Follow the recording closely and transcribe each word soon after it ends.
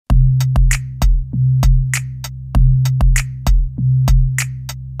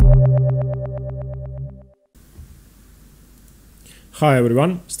Hi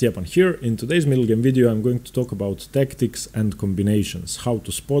everyone, Stepan here. In today's middle game video I'm going to talk about tactics and combinations, how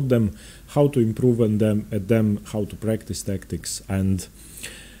to spot them, how to improve on them, how to practice tactics, and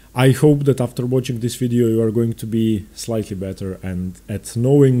I hope that after watching this video you are going to be slightly better and at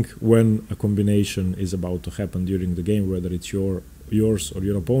knowing when a combination is about to happen during the game, whether it's yours or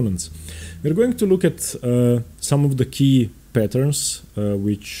your opponent's. We're going to look at some of the key patterns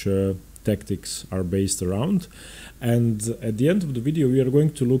which tactics are based around, and at the end of the video we are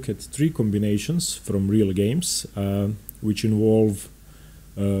going to look at 3 combinations from real games which involve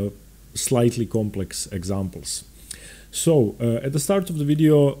slightly complex examples. So at the start of the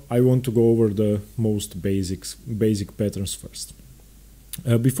video I want to go over the most basic patterns first.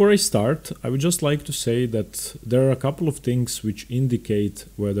 Before I start, I would just like to say that there are a couple of things which indicate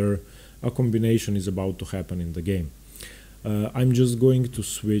whether a combination is about to happen in the game. I'm just going to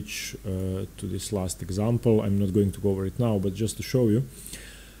switch to this last example. I'm not going to go over it now, but just to show you.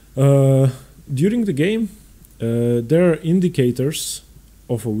 During the game, there are indicators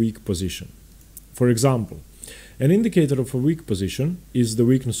of a weak position. For example, an indicator of a weak position is the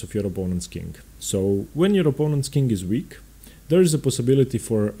weakness of your opponent's king. So when your opponent's king is weak, there is a possibility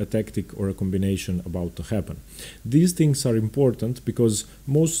for a tactic or a combination about to happen. These things are important because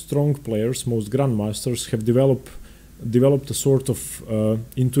most strong players, most grandmasters have developed a sort of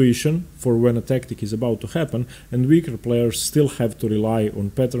intuition for when a tactic is about to happen, and weaker players still have to rely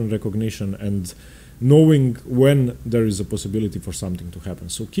on pattern recognition and knowing when there is a possibility for something to happen.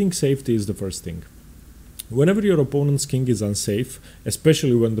 So king safety is the first thing. Whenever your opponent's king is unsafe,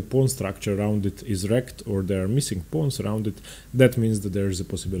 especially when the pawn structure around it is wrecked or there are missing pawns around it, that means that there is a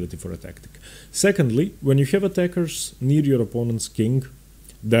possibility for a tactic. Secondly, when you have attackers near your opponent's king,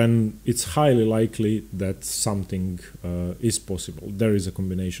 then it's highly likely that something is possible. There is a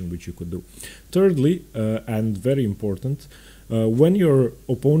combination which you could do. Thirdly, and very important, when your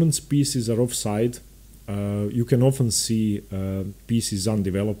opponent's pieces are offside, you can often see pieces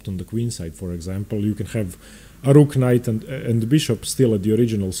undeveloped on the queen side, for example. You can have a rook, knight and bishop still at the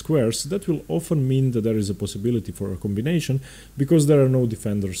original squares. That will often mean that there is a possibility for a combination because there are no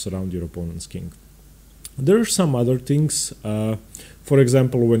defenders around your opponent's king. There are some other things, for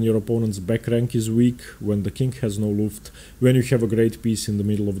example, when your opponent's back rank is weak, when the king has no luft, when you have a great piece in the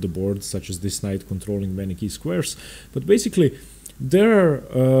middle of the board, such as this knight controlling many key squares. But basically, there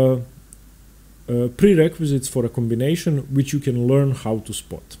are prerequisites for a combination which you can learn how to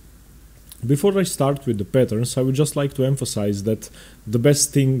spot. Before I start with the patterns, I would just like to emphasize that the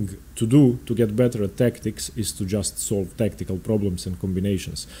best thing to do to get better at tactics is to just solve tactical problems and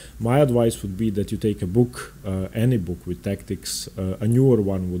combinations. My advice would be that you take a book, any book with tactics. A newer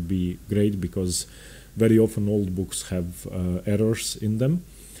one would be great because very often old books have errors in them.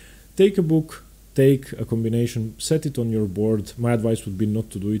 Take a book, take a combination, set it on your board. My advice would be not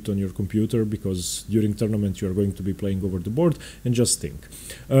to do it on your computer because during tournament you are going to be playing over the board, and just think.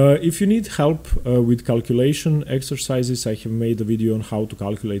 If you need help with calculation exercises, I have made a video on how to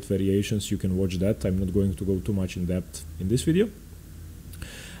calculate variations. You can watch that. I'm not going to go too much in depth in this video.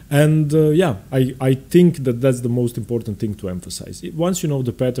 And yeah, I think that that's the most important thing to emphasize. Once you know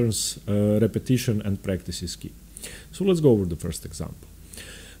the patterns, repetition and practice is key. So let's go over the first example.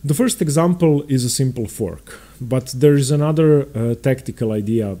 The first example is a simple fork, but there is another tactical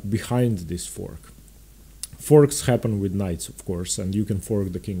idea behind this fork. Forks happen with knights, of course, and you can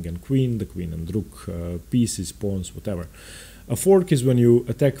fork the king and rook, pieces, pawns, whatever. A fork is when you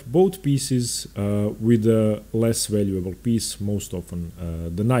attack both pieces with a less valuable piece, most often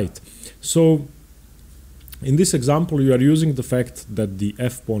the knight. So in this example you are using the fact that the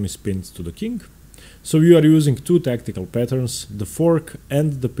f-pawn is pinned to the king. So you are using 2 tactical patterns, the fork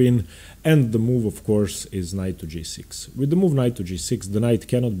and the pin, and the move, of course, is knight to g6. With the move knight to g6, the knight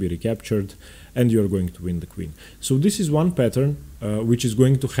cannot be recaptured and you are going to win the queen. So this is one pattern which is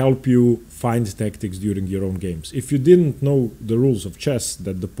going to help you find tactics during your own games. If you didn't know the rules of chess,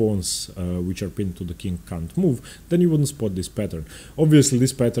 that the pawns which are pinned to the king can't move, then you wouldn't spot this pattern. Obviously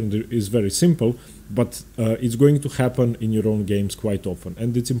this pattern is very simple, but it's going to happen in your own games quite often,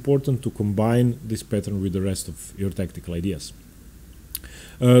 and it's important to combine this pattern with the rest of your tactical ideas.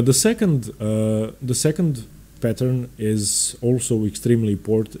 The second pattern is also extremely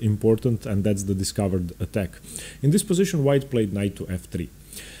important, and that's the discovered attack. In this position, white played knight to f3.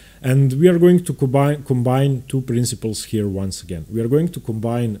 And we are going to combine 2 principles here once again. We are going to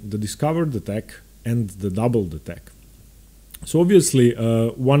combine the discovered attack and the doubled attack. So obviously,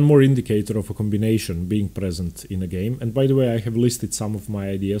 one more indicator of a combination being present in a game, and by the way, I have listed some of my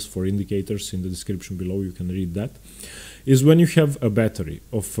ideas for indicators in the description below, you can read that, is when you have a battery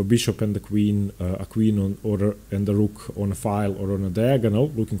of a bishop and a queen and a rook on a file or on a diagonal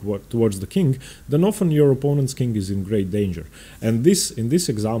looking towards the king, then often your opponent's king is in great danger. And in this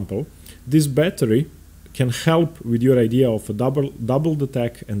example, this battery can help with your idea of a doubled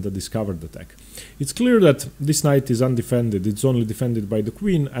attack and a discovered attack. It's clear that this knight is undefended, it's only defended by the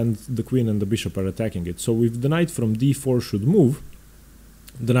queen and the bishop are attacking it. So if the knight from d4 should move,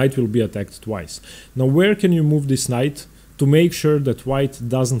 the knight will be attacked twice. Now where can you move this knight to make sure that white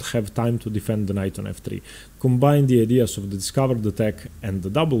doesn't have time to defend the knight on f3? Combine the ideas of the discovered attack and the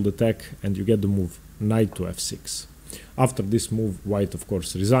doubled attack and you get the move knight to f6. After this move, white of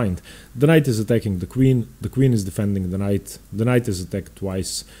course resigned. The knight is attacking the queen is defending the knight is attacked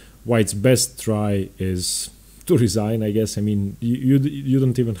twice. White's best try is to resign, I guess. I mean, you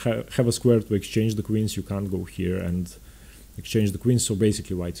don't even have a square to exchange the queens, you can't go here and exchange the queens, so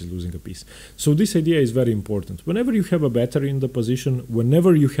basically white is losing a piece. So this idea is very important. Whenever you have a battery in the position,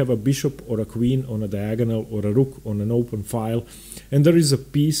 whenever you have a bishop or a queen on a diagonal or a rook on an open file, and there is a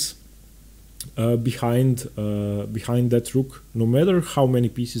piece behind that rook, no matter how many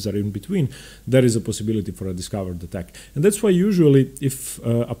pieces are in between, there is a possibility for a discovered attack. And that's why usually if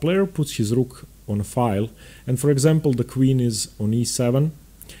a player puts his rook on a file, and for example the queen is on e7,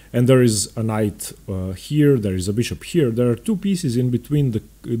 and there is a knight here, there is a bishop here, there are two pieces in between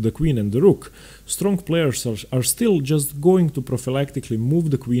the queen and the rook, strong players are still just going to prophylactically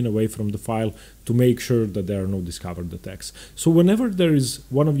move the queen away from the file to make sure that there are no discovered attacks. So whenever there is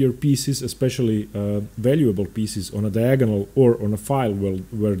one of your pieces, especially valuable pieces, on a diagonal or on a file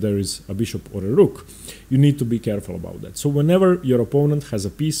where there is a bishop or a rook, you need to be careful about that. So whenever your opponent has a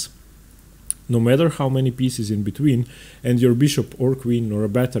piece, no matter how many pieces in between, and your bishop or queen or a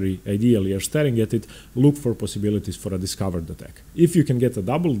battery ideally are staring at it, look for possibilities for a discovered attack. If you can get a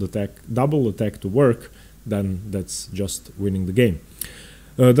double attack to work, then that's just winning the game.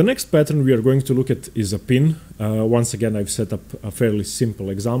 The next pattern we are going to look at is a pin. Once again, I've set up a fairly simple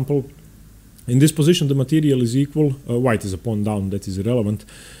example. In this position, the material is equal. White is a pawn down, that is irrelevant.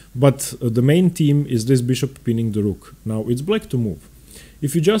 But the main theme is this bishop pinning the rook. Now, it's black to move.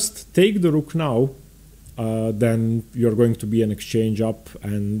 If you just take the rook now, then you're going to be an exchange up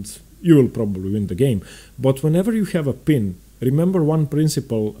and you will probably win the game. But whenever you have a pin, remember one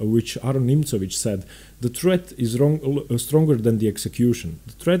principle which Aaron Nimcovich said: the threat is stronger than the execution.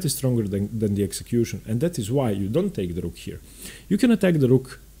 The threat is stronger than the execution, and that is why you don't take the rook here. You can attack the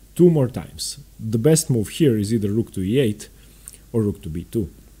rook two more times. The best move here is either rook to e8 or rook to b2.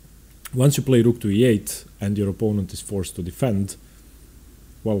 Once you play rook to e8 and your opponent is forced to defend,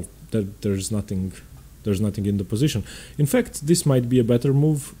 well, there's nothing in the position. In fact, this might be a better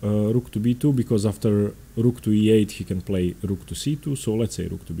move, rook to b2, because after rook to e8 he can play rook to c2. So let's say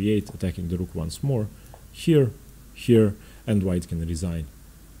rook to b8, attacking the rook once more, here, and white can resign.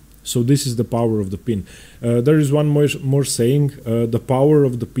 So this is the power of the pin. There is one more saying: the power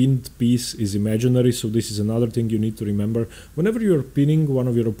of the pinned piece is imaginary. So this is another thing you need to remember. Whenever you are pinning one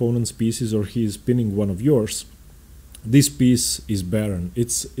of your opponent's pieces, or he is pinning one of yours, this piece is barren.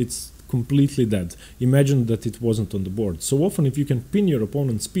 It's completely dead. Imagine that it wasn't on the board. So often if you can pin your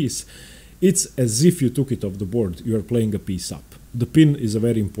opponent's piece, it's as if you took it off the board. You are playing a piece up. The pin is a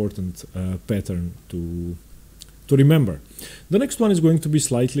very important pattern to remember. The next one is going to be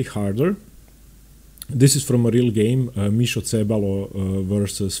slightly harder. This is from a real game, Mišo Cebalo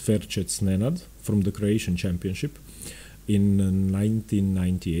versus Ferčec Nenad from the Croatian Championship in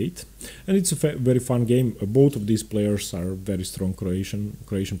 1998, and it's a very fun game. Both of these players are very strong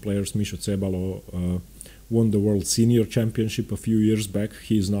Croatian players. Mišo Cebalo won the World Senior Championship a few years back.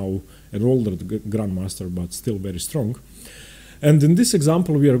 He is now an older grandmaster, but still very strong. And in this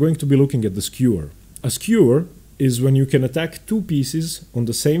example, we are going to be looking at the skewer. A skewer is when you can attack two pieces on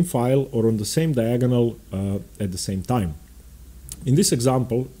the same file or on the same diagonal at the same time. In this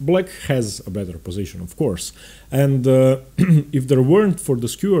example, black has a better position, of course, and if there weren't for the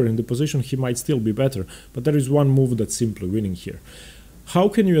skewer in the position, he might still be better, but there is one move that's simply winning here. How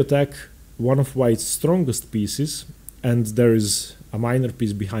can you attack one of white's strongest pieces and there is a minor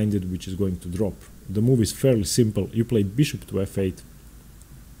piece behind it which is going to drop? The move is fairly simple. You play bishop to f8,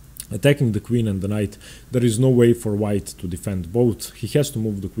 attacking the queen and the knight. There is no way for white to defend both. He has to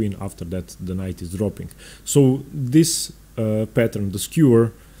move the queen, after that the knight is dropping. So this pattern, the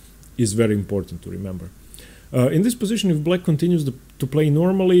skewer, is very important to remember. In this position, if black continues to play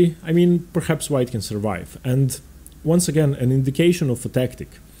normally, I mean, perhaps white can survive. And once again, an indication of a tactic.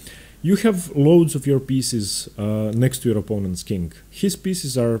 You have loads of your pieces next to your opponent's king. His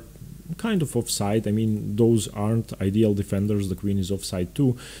pieces are kind of offside. I mean, those aren't ideal defenders. The queen is offside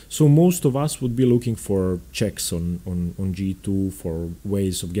too. So most of us would be looking for checks on g2, for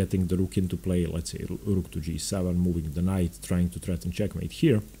ways of getting the rook into play. Let's say rook to g7, moving the knight, trying to threaten checkmate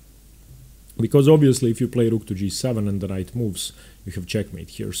here. Because obviously if you play rook to g7 and the knight moves, you have checkmate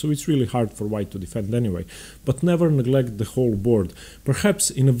here. So it's really hard for white to defend anyway. But never neglect the whole board. Perhaps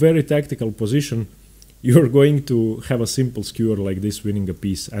in a very tactical position, you're going to have a simple skewer like this winning a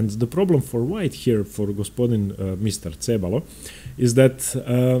piece. And the problem for white here, for Gospodin Mr. Cebalo, is that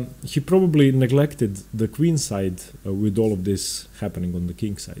he probably neglected the queen side with all of this happening on the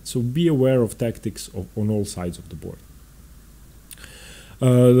king side. So be aware of tactics on all sides of the board.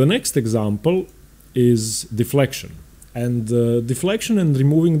 The next example is deflection. And deflection and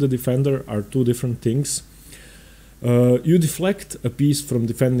removing the defender are two different things. You deflect a piece from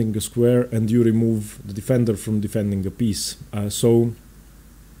defending a square and you remove the defender from defending a piece. So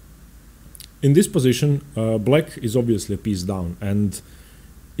in this position, black is obviously a piece down. And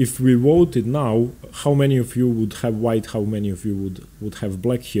if we voted now, how many of you would have white, how many of you would have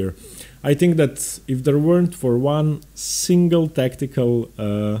black here? I think that if there weren't for one single tactical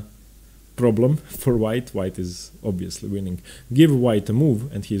problem for white, white is obviously winning. Give white a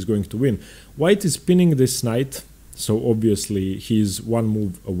move and he is going to win. White is pinning this knight. So obviously he's one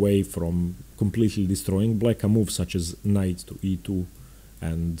move away from completely destroying black. A move such as knight to e2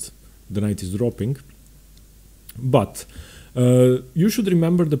 and the knight is dropping. But you should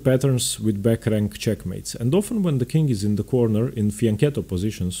remember the patterns with back rank checkmates. And often when the king is in the corner in fianchetto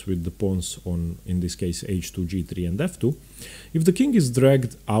positions with the pawns on, in this case, h2, g3 and f2, if the king is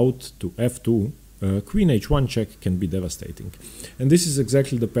dragged out to f2, queen h1 check can be devastating. And this is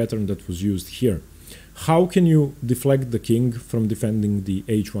exactly the pattern that was used here. How can you deflect the king from defending the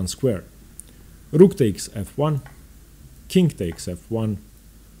h1 square? Rook takes f1, king takes f1,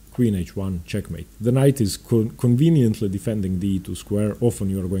 queen h1, checkmate. The knight is conveniently defending the e2 square. Often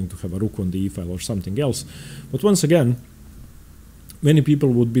you are going to have a rook on the e file or something else. But once again, many people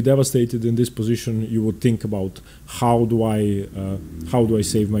would be devastated in this position. You would think about how do I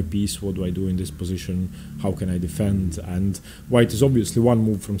save my piece? What do I do in this position? How can I defend? And white is obviously one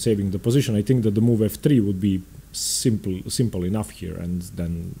move from saving the position. I think that the move f3 would be simple enough here, and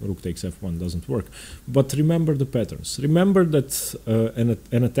then rook takes f1 doesn't work. But remember the patterns. Remember that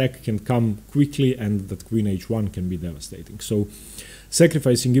an attack can come quickly and that queen h1 can be devastating. So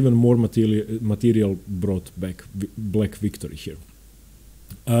sacrificing even more material brought back black victory here.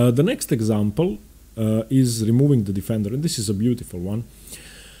 The next example is removing the defender, and this is a beautiful one.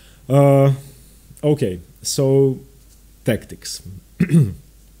 Okay, so tactics.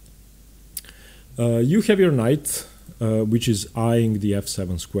 You have your knight, which is eyeing the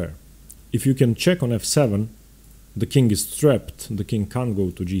f7 square. If you can check on f7, the king is trapped, the king can't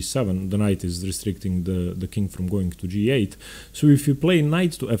go to g7, the knight is restricting the king from going to g8. So if you play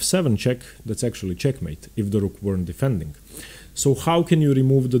knight to f7 check, that's actually checkmate, if the rook weren't defending. So how can you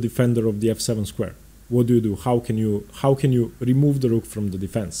remove the defender of the f7 square? What do you do? How can you remove the rook from the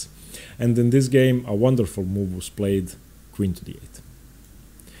defense? And in this game, a wonderful move was played, queen to d8.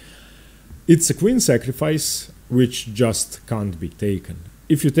 It's a queen sacrifice, which just can't be taken.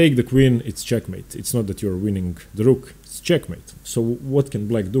 If you take the queen, it's checkmate. It's not that you're winning the rook, it's checkmate. So what can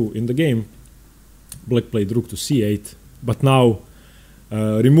black do? In the game, black played rook to c8, but now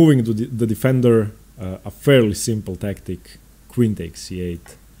removing the defender, a fairly simple tactic, queen takes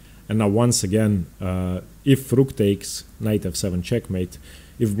c8. And now once again, if rook takes, knight f7 checkmate.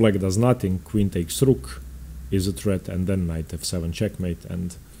 If black does nothing, queen takes rook is a threat, and then knight f7 checkmate,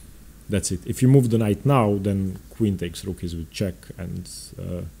 and that's it. If you move the knight now, then queen takes rook is with check, and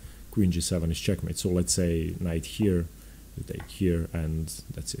queen g7 is checkmate. So let's say knight here, you take here, and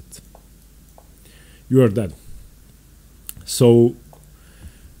that's it. You are dead. So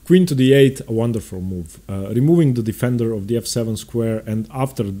queen to d8, a wonderful move. Removing the defender of the f7 square, and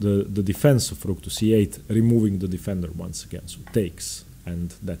after the defense of rook to c8, removing the defender once again. So takes,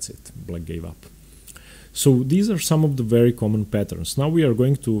 and that's it. Black gave up. So these are some of the very common patterns. Now we are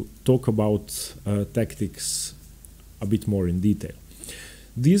going to talk about tactics a bit more in detail.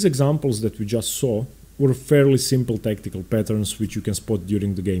 These examples that we just saw were fairly simple tactical patterns which you can spot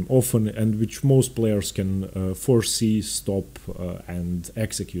during the game often, and which most players can foresee, stop, and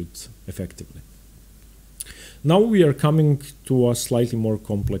execute effectively. Now we are coming to a slightly more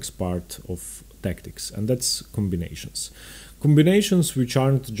complex part of tactics, and that's combinations. Combinations which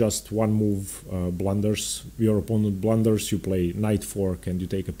aren't just one move blunders. Your opponent blunders, you play knight fork and you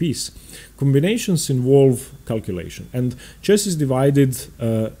take a piece. Combinations involve calculation, and chess is divided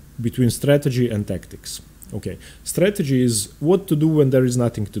between strategy and tactics. Okay, strategy is what to do when there is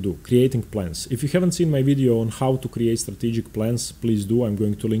nothing to do, creating plans. If you haven't seen my video on how to create strategic plans, please do. I'm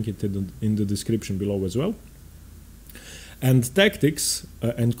going to link it in the description below as well. And tactics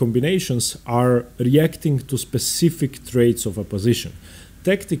and combinations are reacting to specific traits of a position.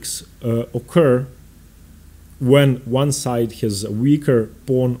 Tactics occur when one side has a weaker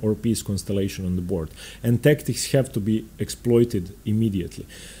pawn or piece constellation on the board, and tactics have to be exploited immediately.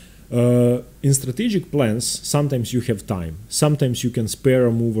 In strategic plans, sometimes you have time. Sometimes you can spare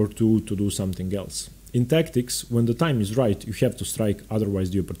a move or two to do something else. In tactics, when the time is right, you have to strike,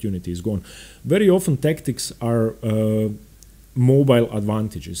 otherwise the opportunity is gone. Very often tactics are mobile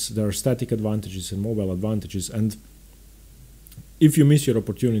advantages. There are static advantages and mobile advantages, and if you miss your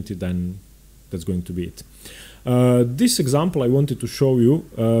opportunity, then that's going to be it. This example I wanted to show you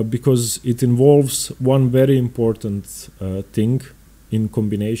because it involves one very important thing in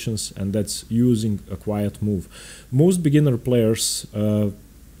combinations, and that's using a quiet move. Most beginner players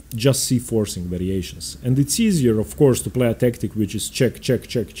just see forcing variations, and it's easier, of course, to play a tactic which is check, check,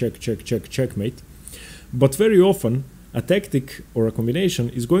 check, check, check, check, checkmate. But very often a tactic or a combination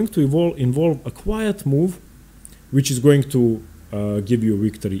is going to involve a quiet move which is going to give you a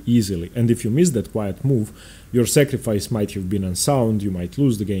victory easily. And if you miss that quiet move, your sacrifice might have been unsound, you might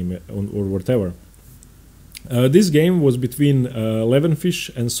lose the game or whatever. This game was between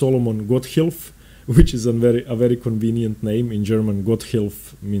Levenfish and Solomon Gotthilf, which is a very convenient name. In German,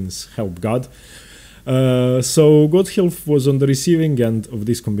 Gotthilf means help God. So Gotthilf was on the receiving end of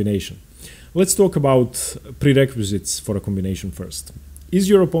this combination. Let's talk about prerequisites for a combination first. Is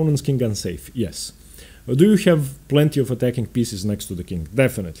your opponent's king unsafe? Yes. Do you have plenty of attacking pieces next to the king?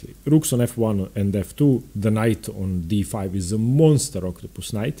 Definitely. Rooks on f1 and f2. The knight on d5 is a monster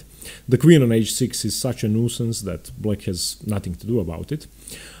octopus knight. The queen on h6 is such a nuisance that black has nothing to do about it.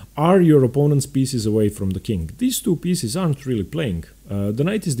 Are your opponent's pieces away from the king? These two pieces aren't really playing. The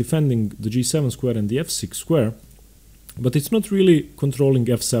knight is defending the g7 square and the f6 square, but it's not really controlling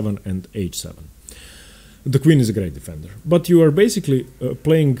f7 and h7. The queen is a great defender, but you are basically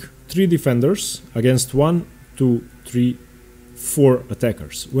playing 3 defenders against 1, 2, 3, 4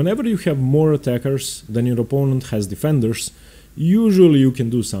 attackers. Whenever you have more attackers than your opponent has defenders, usually you can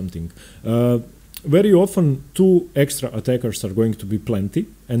do something. Very often 2 extra attackers are going to be plenty,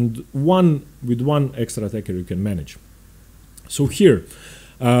 and with one extra attacker you can manage. So here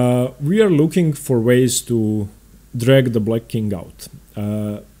we are looking for ways to drag the black king out.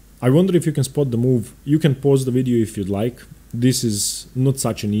 I wonder if you can spot the move. You can pause the video if you'd like. This is not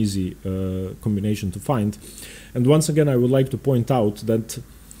such an easy combination to find. And once again, I would like to point out that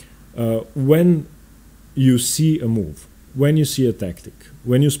when you see a move, when you see a tactic,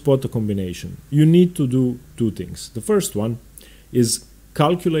 when you spot a combination, you need to do 2 things. The first one is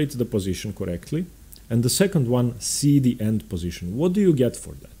calculate the position correctly, and the second one, see the end position. What do you get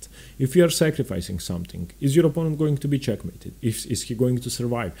for that? If you are sacrificing something, is your opponent going to be checkmated? Is he going to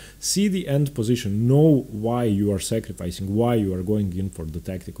survive? See the end position, know why you are sacrificing, why you are going in for the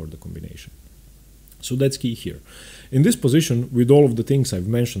tactic or the combination. So that's key here. In this position, with all of the things I've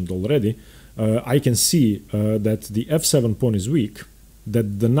mentioned already, I can see that the f7 pawn is weak,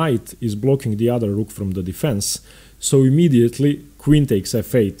 that the knight is blocking the other rook from the defense, so immediately queen takes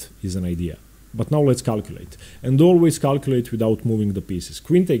f8 is an idea. But now let's calculate, and always calculate without moving the pieces.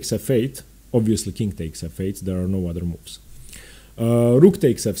 Queen takes f8, obviously king takes f8, there are no other moves. Rook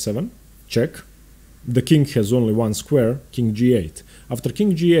takes f7, check. The king has only 1 square, king g8. After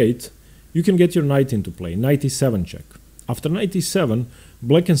king g8, you can get your knight into play, knight e7 check. After knight e7,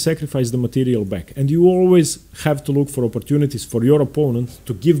 black can sacrifice the material back, and you always have to look for opportunities for your opponent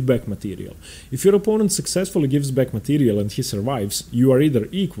to give back material. If your opponent successfully gives back material and he survives, you are either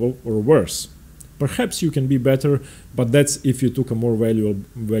equal or worse. Perhaps you can be better, but that's if you took a more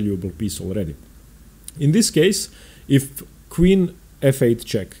valuable piece already. In this case, if queen f8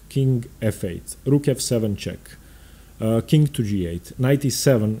 check, king f8, rook f7 check, king to g8, knight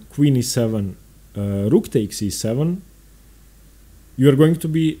e7, queen e7, rook takes e7, you are going to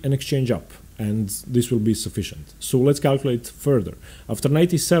be an exchange up, and this will be sufficient. So let's calculate further. After knight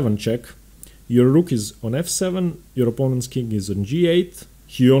e7 check, your rook is on f7, your opponent's king is on g8,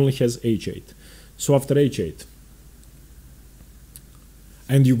 he only has h8. So after h8,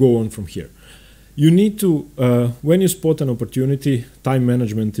 and you go on from here. You need to, when you spot an opportunity, time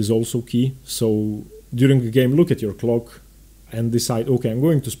management is also key. So during the game, look at your clock and decide, okay, I'm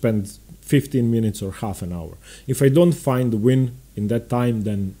going to spend 15 minutes or half an hour. If I don't find the win in that time,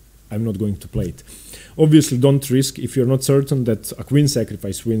 then I'm not going to play it. Obviously, don't risk, if you're not certain that a queen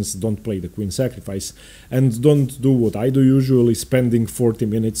sacrifice wins, don't play the queen sacrifice, and don't do what I do usually, spending 40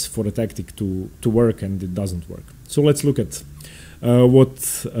 minutes for a tactic to work, and it doesn't work. So let's look at what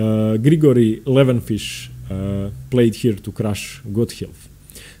Grigory Levenfish played here to crush Gotthilf.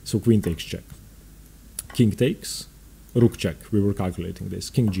 So queen takes check, king takes, rook check, we were calculating this,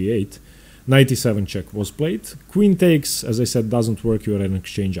 king g8, knight e7 check was played, queen takes, as I said, doesn't work, you are an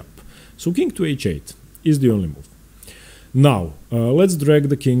exchange up. So king to h8 is the only move. Now, let's drag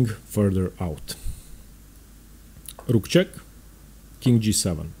the king further out. Rook check, king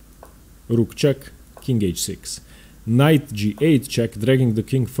g7, rook check, king h6, knight g8 check, dragging the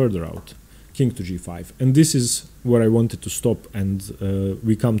king further out, king to g5. And this is where I wanted to stop, and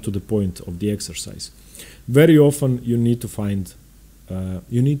we come to the point of the exercise. Very often you need to find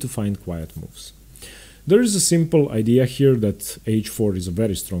quiet moves. There is a simple idea here that h4 is a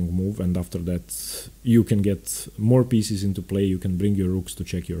very strong move, and after that you can get more pieces into play. You can bring your rooks to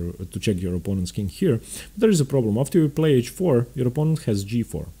check your opponent's king here. But there is a problem. After you play h4, your opponent has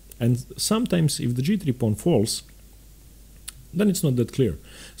g4, and sometimes if the g3 pawn falls, then it's not that clear.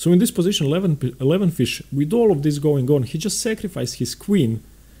 So in this position, Levenfish, with all of this going on, he just sacrificed his queen.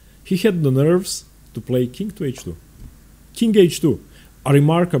 He had the nerves to play king to h2, king h2. A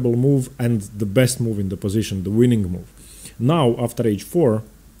remarkable move and the best move in the position, the winning move. Now, after h4,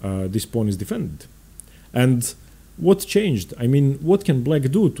 this pawn is defended. And what changed? I mean, what can black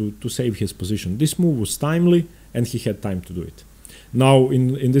do to save his position? This move was timely, and he had time to do it. Now,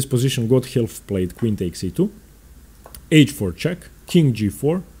 in this position, Gotthilf played queen takes e2, h4 check, king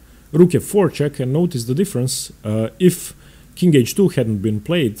g4, rook f4 check, and notice the difference. If king h2 hadn't been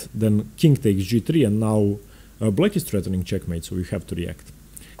played, then king takes g3, and now black is threatening checkmate, so we have to react.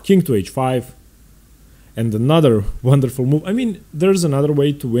 King to h5, and another wonderful move. I mean, there's another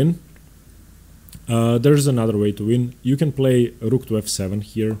way to win. You can play rook to f7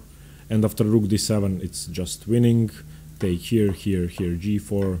 here, and after rook d7, it's just winning. Take here, here, here,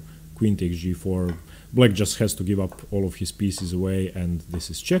 g4, queen takes g4. Black just has to give up all of his pieces away, and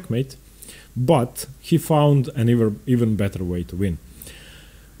this is checkmate. But he found an even better way to win.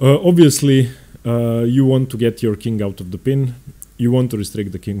 Obviously, you want to get your king out of the pin. You want to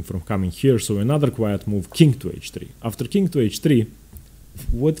restrict the king from coming here. So another quiet move, king to h3. After king to h3,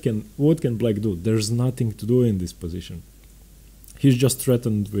 what can black do? There's nothing to do in this position. He's just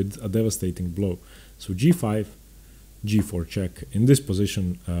threatened with a devastating blow. So g5, g4 check. In this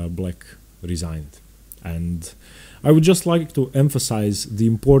position, black resigned. And I would just like to emphasize the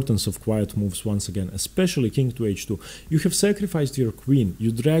importance of quiet moves once again, especially king to h2. You have sacrificed your queen,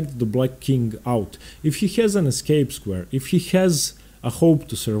 you dragged the black king out. If he has an escape square, if he has a hope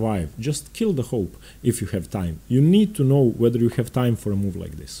to survive, just kill the hope if you have time. You need to know whether you have time for a move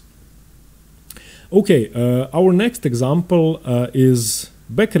like this. Okay, our next example is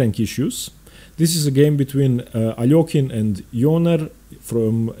backrank issues. This is a game between Aljokin and Joner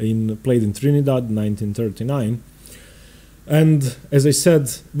played in Trinidad, 1939. And as I said,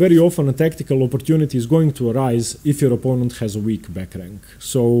 very often a tactical opportunity is going to arise if your opponent has a weak back rank.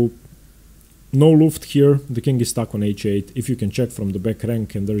 So no Luft here, the king is stuck on h8. If you can check from the back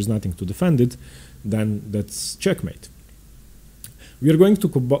rank and there is nothing to defend it, then that's checkmate. We are going to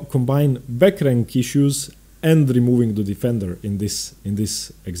combine back rank issues and removing the defender in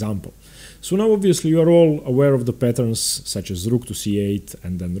this example. So now obviously you are all aware of the patterns such as rook to c8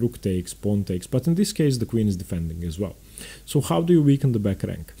 and then rook takes, pawn takes, but in this case the queen is defending as well. So how do you weaken the back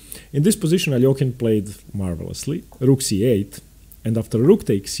rank? In this position Aljokin played marvelously, rook c8, and after rook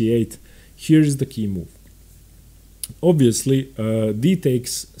takes c8, here is the key move. Obviously d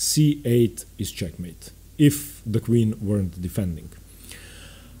takes c8 is checkmate, if the queen weren't defending.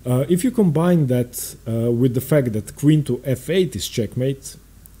 If you combine that with the fact that queen to f8 is checkmate,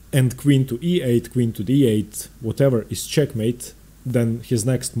 and queen to e8, queen to d8, whatever is checkmate, then his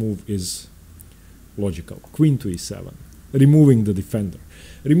next move is logical. Queen to e7, removing the defender.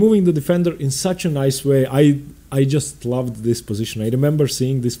 Removing the defender in such a nice way. I just loved this position. I remember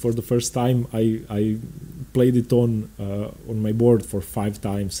seeing this for the first time. I played it on my board for 5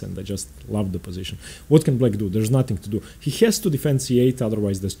 times, and I just loved the position. What can black do? There's nothing to do. He has to defend c8,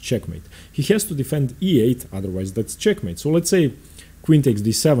 otherwise that's checkmate. He has to defend e8, otherwise that's checkmate. So let's say queen takes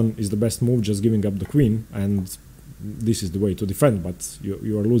d7 is the best move, just giving up the queen, and this is the way to defend, but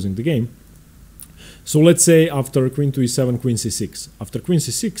you are losing the game. So let's say after queen to e7, queen c6. After queen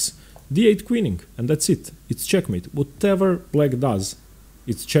c6, d8 queening, and that's it. It's checkmate. Whatever black does,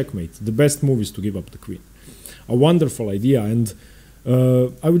 it's checkmate. The best move is to give up the queen. A wonderful idea, and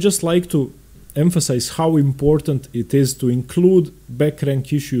I would just like to emphasize how important it is to include back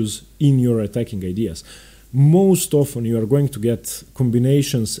rank issues in your attacking ideas. Most often you are going to get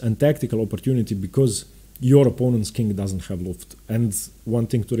combinations and tactical opportunity because your opponent's king doesn't have luft. And one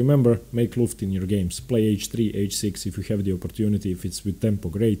thing to remember, make luft in your games. Play h3, h6 if you have the opportunity. If it's with tempo,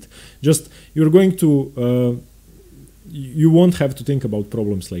 great. Just, you're going to, you won't have to think about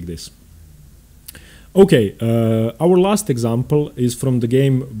problems like this. Okay, our last example is from the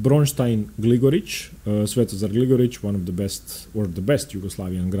game Bronstein-Gligoric. Svetozar Gligoric, one of the best, or the best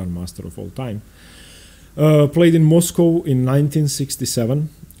Yugoslavian grandmaster of all time. Played in Moscow in 1967.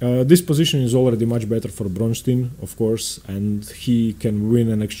 This position is already much better for Bronstein, of course, and he can win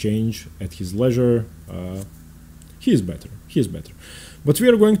an exchange at his leisure. He is better. But we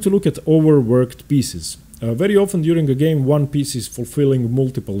are going to look at overworked pieces. Very often during a game, one piece is fulfilling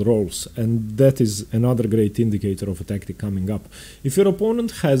multiple roles, and that is another great indicator of a tactic coming up. If your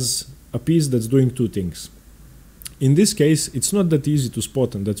opponent has a piece that's doing two things, in this case, it's not that easy to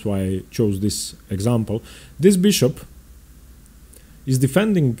spot, and that's why I chose this example. This bishop is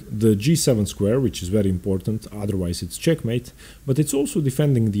defending the g7 square, which is very important, otherwise it's checkmate, but it's also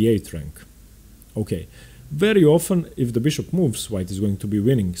defending the 8th rank. Okay, very often if the bishop moves, white is going to be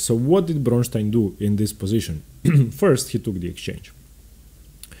winning. So what did Bronstein do in this position? First, he took the exchange.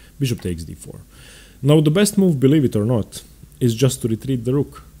 Bishop takes d4. Now the best move, believe it or not, is just to retreat the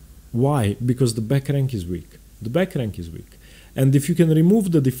rook. Why? Because the back rank is weak. The back rank is weak. And if you can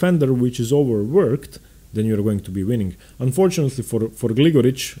remove the defender which is overworked, then you're going to be winning. Unfortunately for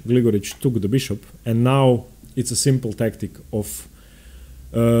Gligoric took the bishop, and now it's a simple tactic of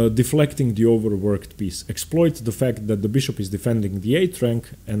deflecting the overworked piece. Exploit the fact that the bishop is defending the 8th rank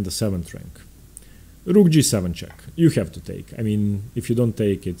and the 7th rank. Rook g7 check. You have to take. I mean, if you don't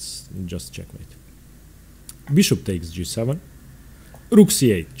take, it's just checkmate. Bishop takes g7. Rook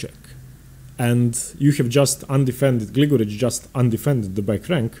c8 check. And you have just undefended, Gligoric just undefended the back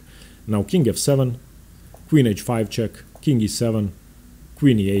rank. Now king f7, queen h5 check, king e7,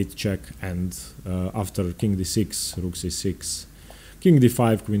 queen e8 check, and after king d6, rook c6, king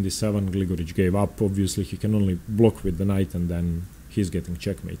d5, queen d7, Gligoric gave up. Obviously he can only block with the knight, and then he's getting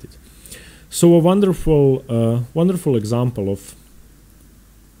checkmated. So a wonderful example of,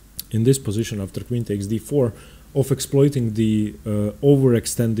 in this position after queen takes d4, of exploiting the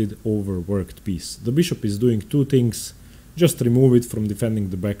overextended, overworked piece. The bishop is doing two things, just remove it from defending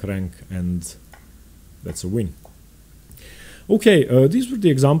the back rank, and that's a win. Okay, these were the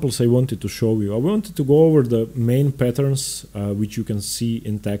examples I wanted to show you. I wanted to go over the main patterns which you can see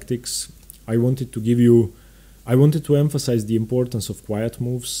in tactics. I wanted to emphasize the importance of quiet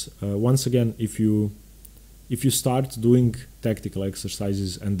moves. Once again, if you start doing tactical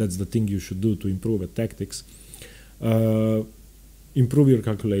exercises, and that's the thing you should do to improve at tactics, improve your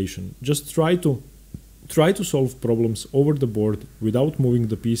calculation. Just try to solve problems over the board without moving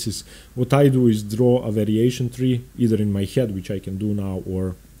the pieces. What I do is draw a variation tree, either in my head, which I can do now,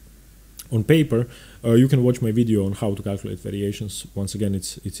 or on paper. You can watch my video on how to calculate variations. Once again,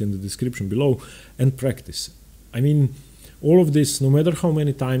 it's in the description below, and practice. I mean, all of this, no matter how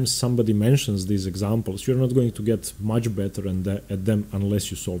many times somebody mentions these examples, you're not going to get much better at them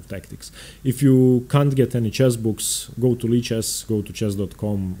unless you solve tactics. If you can't get any chess books, go to LeChess, go to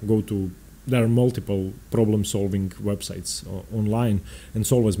chess.com, there are multiple problem-solving websites online, and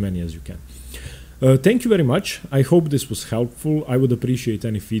solve as many as you can. Thank you very much. I hope this was helpful. I would appreciate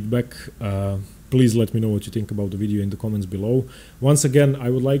any feedback. Please let me know what you think about the video in the comments below. Once again, I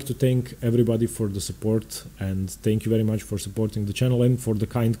would like to thank everybody for the support, and thank you very much for supporting the channel and for the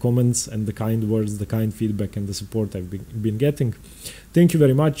kind comments and the kind words, the kind feedback and the support I've been getting. Thank you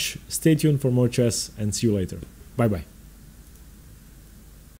very much. Stay tuned for more chess, and see you later. Bye bye.